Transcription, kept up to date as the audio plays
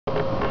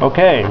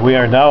Okay, we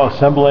are now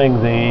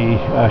assembling the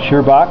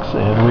shear box,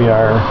 and we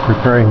are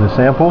preparing the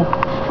sample.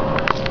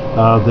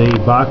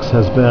 The box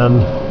has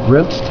been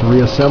rinsed,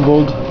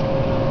 reassembled.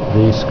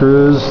 The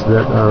screws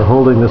that are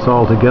holding this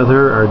all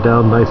together are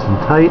down nice and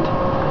tight.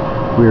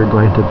 We are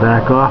going to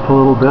back off a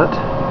little bit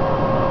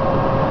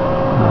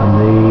on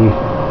the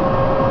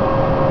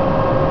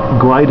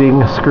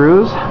gliding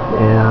screws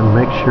and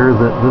make sure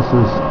that this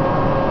is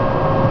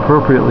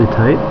appropriately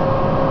tight.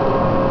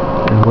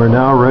 And we're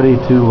now ready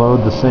to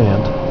load the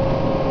sand.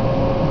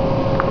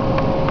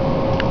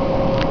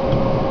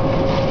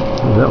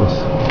 Oh, that was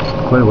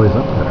quite a ways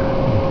up there.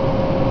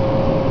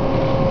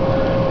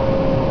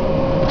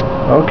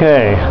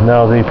 Okay,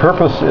 now the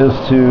purpose is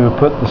to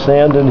put the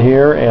sand in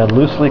here and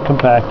loosely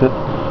compact it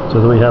so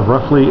that we have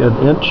roughly an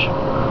inch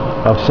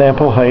of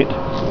sample height,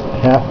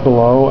 half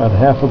below and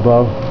half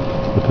above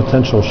the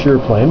potential shear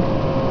plane.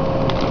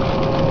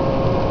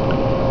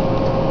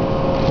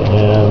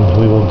 And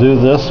we will do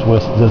this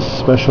with this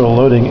special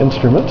loading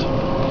instrument.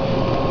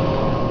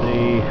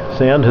 The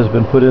sand has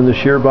been put in the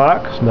shear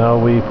box. Now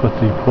we put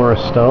the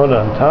porous stone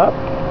on top.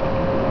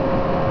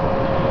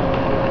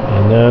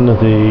 And then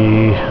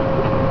the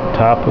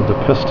top of the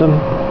piston,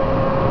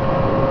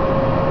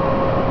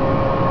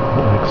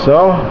 like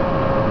so.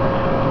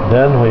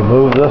 Then we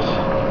move this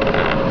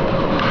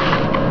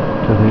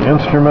to the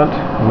instrument.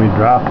 We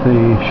drop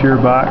the shear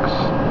box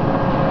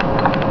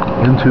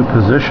into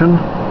position,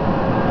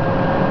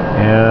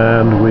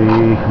 and we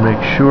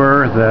make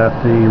sure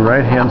that the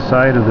right hand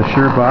side of the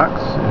shear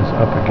box is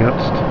up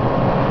against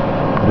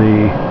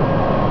the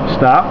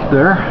stop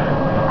there,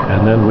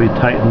 and then we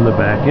tighten the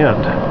back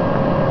end.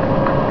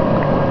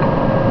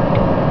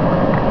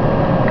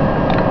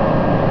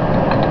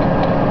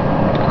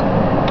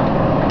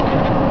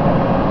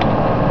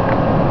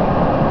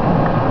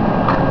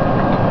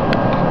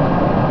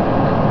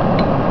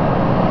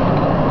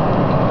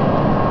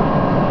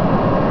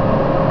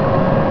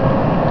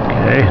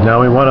 Now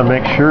we want to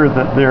make sure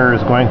that there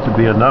is going to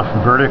be enough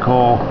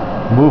vertical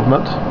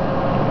movement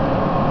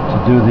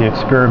to do the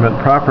experiment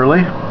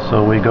properly.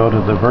 So we go to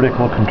the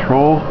vertical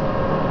control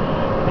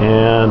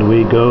and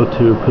we go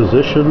to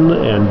position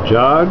and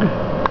jog,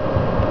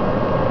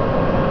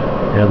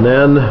 and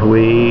then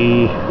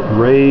we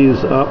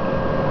raise up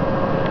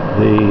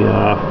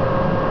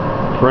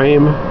the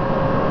frame .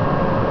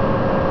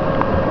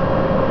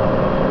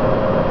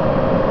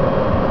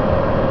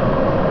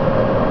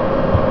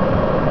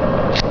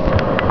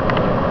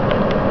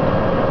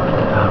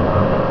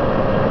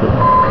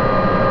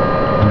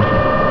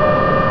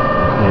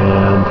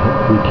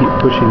 We keep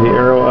pushing the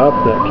arrow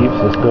up. That keeps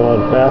us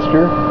going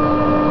faster.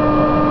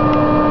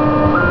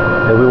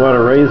 And we want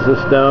to raise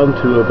this down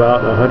to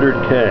about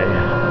 100K.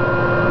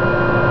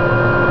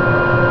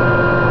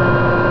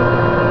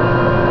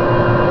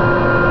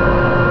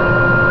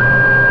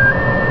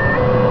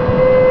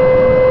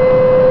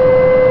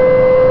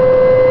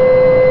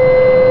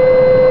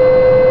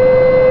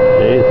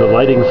 Okay, the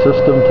lighting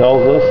system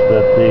tells us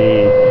that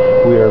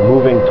we are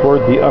moving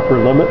toward the upper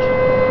limit,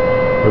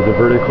 or the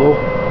vertical.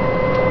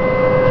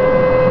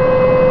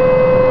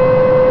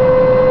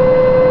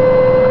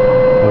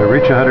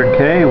 Reach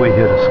 100K, we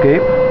hit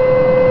escape.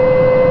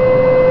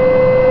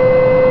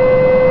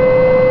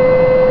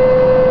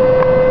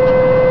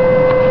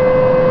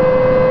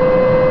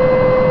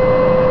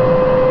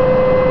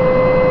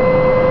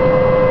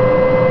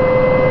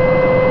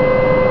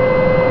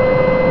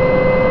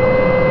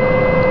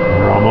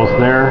 We're almost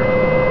there.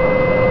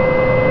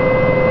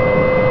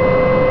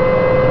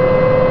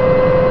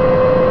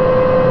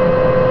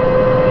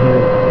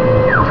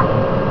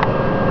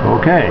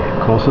 Okay,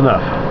 close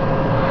enough.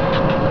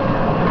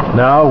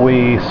 Now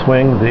we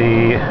swing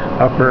the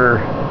upper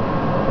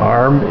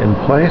arm in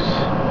place.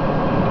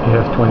 You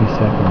have 20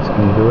 seconds.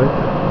 Can you do it?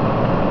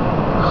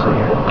 Let's see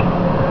here.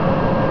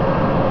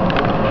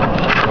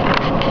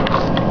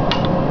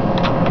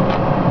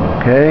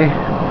 Okay,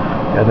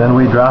 and then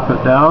we drop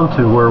it down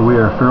to where we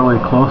are fairly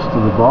close to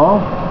the ball.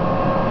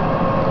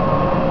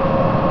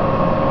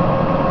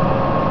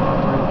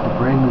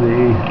 Bring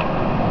the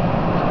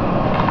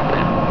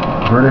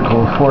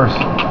vertical force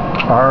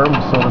arm,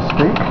 so to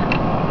speak,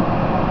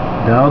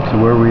 down to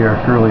where we are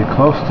fairly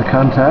close to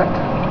contact.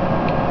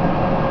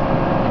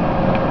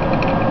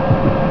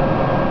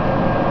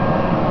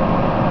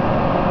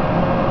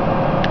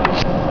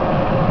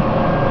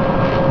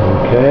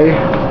 Okay.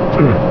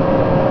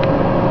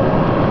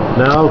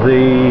 Now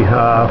the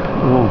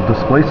little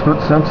displacement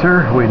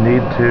sensor, we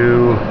need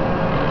to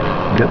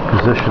get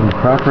positioned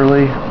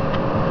properly.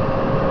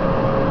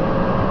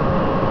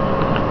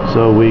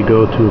 So we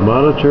go to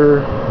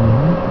monitor,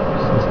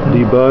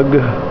 debug.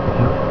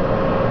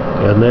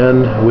 And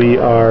then we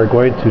are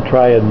going to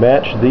try and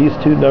match these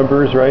two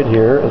numbers right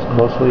here as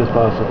closely as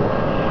possible.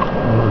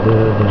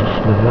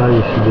 The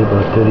value should be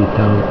about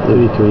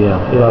 33,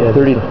 yeah. About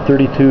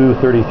 32,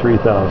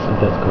 33,000.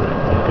 That's correct.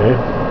 Okay.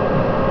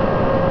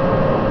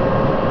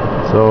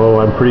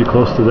 So I'm pretty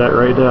close to that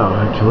right now,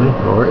 actually.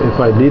 Or if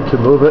I need to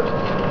move it,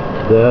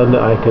 then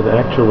I can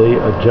actually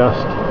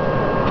adjust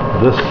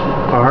this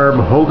arm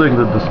holding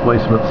the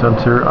displacement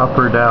sensor up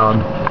or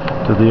down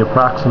to the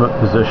approximate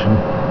position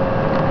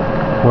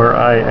where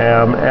I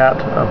am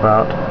at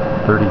about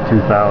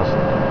 32,000.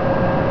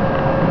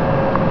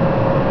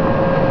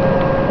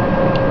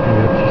 You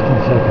got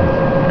 15 seconds.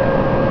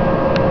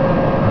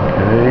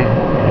 Okay,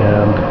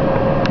 and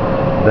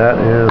that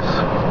is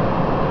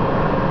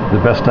the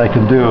best I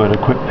can do in a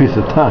quick piece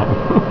of time.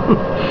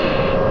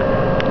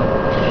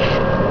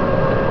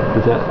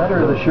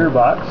 Center the shear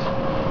box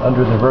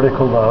under the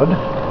vertical load,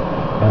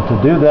 and to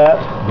do that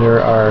there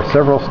are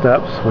several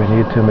steps. We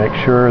need to make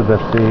sure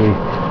that the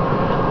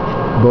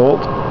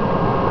bolt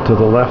to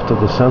the left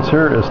of the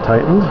sensor is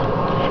tightened,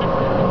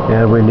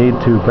 and we need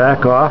to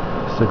back off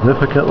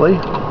significantly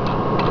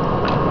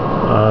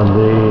on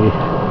the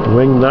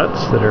wing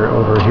nuts that are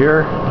over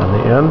here on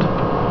the end,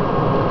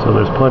 so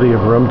there's plenty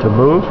of room to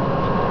move.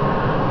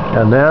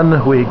 And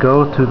then we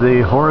go to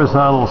the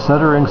horizontal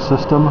centering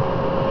system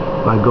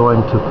by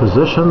going to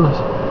positions.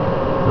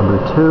 Number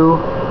 2,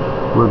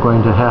 we're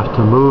going to have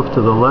to move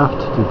to the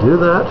left to do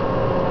that.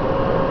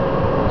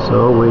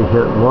 So we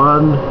hit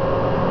 1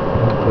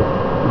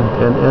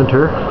 and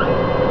enter,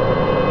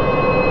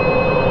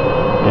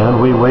 and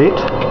we wait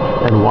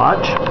and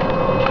watch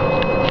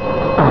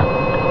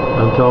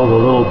until the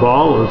little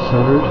ball is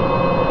centered.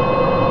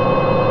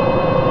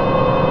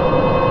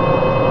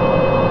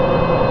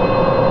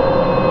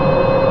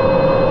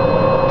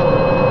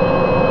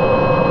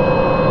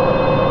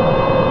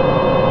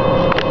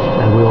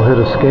 Hit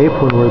escape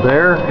when we're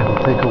there. It'll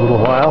take a little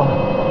while.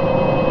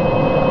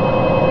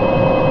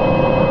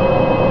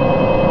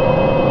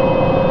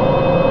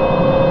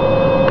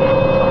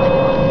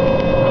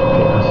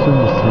 Okay, as soon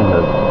as it's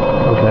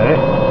okay,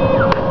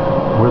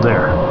 we're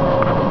there.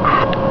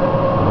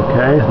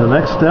 Okay, the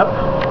next step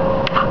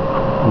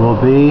will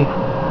be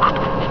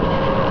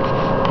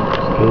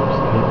Escape,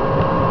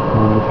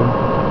 monitor,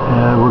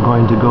 and we're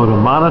going to go to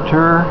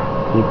monitor,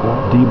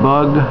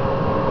 debug,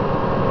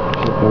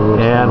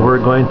 and we're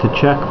going to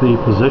check the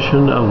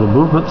position of the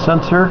movement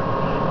sensor,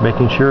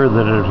 making sure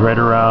that it is right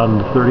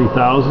around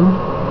 30,000.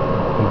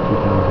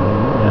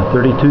 Yeah,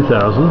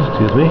 32,000,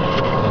 excuse me.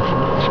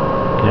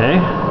 Okay.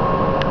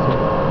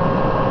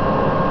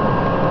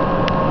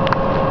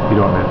 You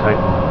don't want me to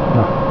tighten.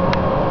 No.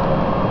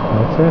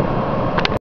 That's it.